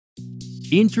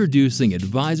Introducing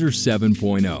Advisor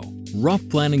 7.0, rough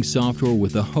planning software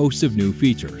with a host of new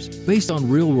features based on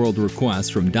real-world requests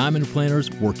from diamond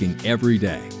planners working every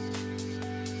day.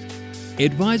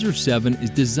 Advisor 7 is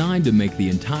designed to make the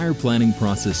entire planning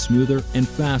process smoother and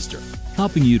faster,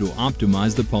 helping you to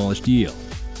optimize the polished yield.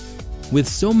 With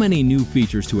so many new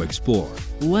features to explore,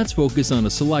 let's focus on a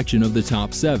selection of the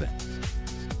top 7.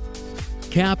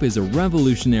 CAP is a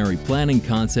revolutionary planning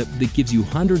concept that gives you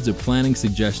hundreds of planning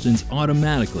suggestions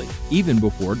automatically, even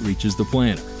before it reaches the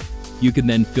planner. You can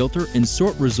then filter and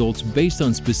sort results based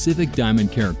on specific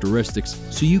diamond characteristics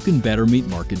so you can better meet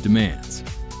market demands.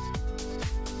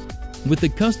 With the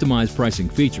customized pricing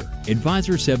feature,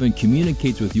 Advisor 7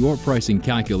 communicates with your pricing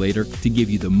calculator to give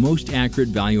you the most accurate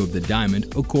value of the diamond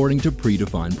according to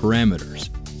predefined parameters.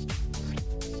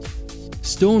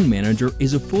 Stone Manager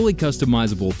is a fully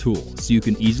customizable tool so you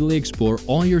can easily explore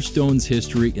all your stones'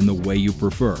 history in the way you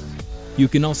prefer. You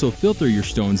can also filter your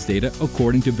stones' data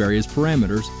according to various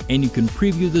parameters, and you can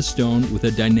preview the stone with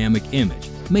a dynamic image,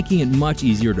 making it much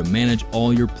easier to manage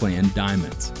all your planned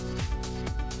diamonds.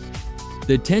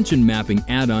 The tension mapping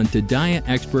add-on to Dia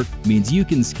Expert means you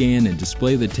can scan and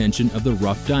display the tension of the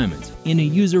rough diamonds in a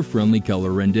user-friendly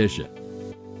color rendition.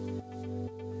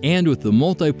 And with the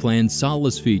MULTIPLAN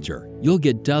SAWLESS feature, you'll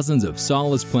get dozens of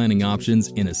SAWLESS planning options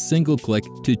in a single click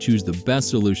to choose the best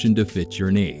solution to fit your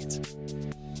needs.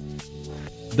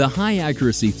 The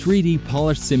high-accuracy 3D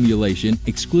polished simulation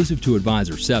exclusive to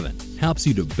Advisor 7 helps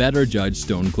you to better judge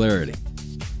stone clarity.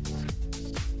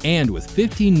 And with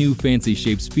 15 new fancy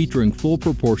shapes featuring full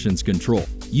proportions control,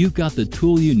 you've got the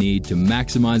tool you need to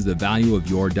maximize the value of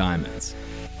your diamonds.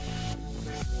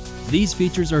 These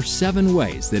features are 7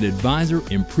 ways that Advisor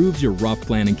improves your rough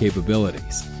planning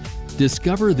capabilities.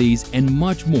 Discover these and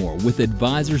much more with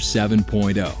Advisor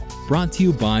 7.0, brought to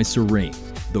you by Sarine,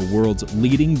 the world's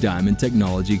leading diamond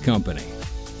technology company.